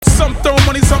Some throw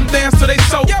money, some dance till they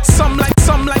so. Some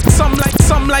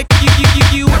like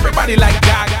you. Everybody like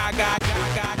Gaga.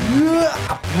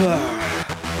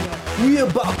 We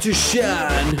about to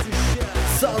shine.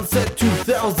 Sunset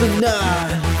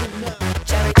 2009.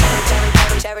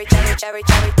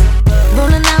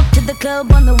 Rolling out to the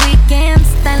club on the weekend,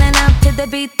 styling out to the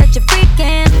beat that you're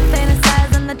freaking.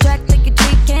 Fantasize on the track like a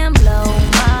tree can blow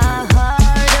my heart.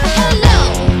 Hello,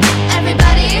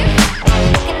 everybody.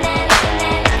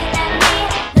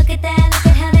 Look at that, look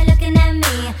at how they're looking at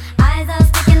me. Eyes all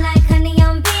sticking like honey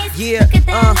on bees. Yeah, look at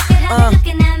that, look at how they're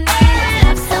looking at me. Let's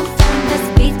have some fun, this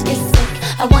beat is sick.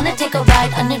 I wanna take a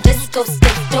ride on a disco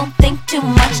stick. Don't think too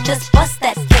much, just bust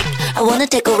that kick. I wanna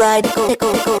take a ride,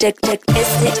 check.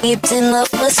 It's it, keeps in love,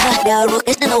 let's hide out.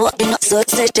 Rocket in a walk, so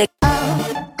it's a check.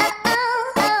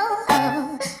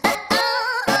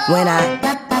 When I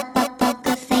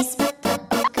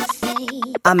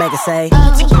make it say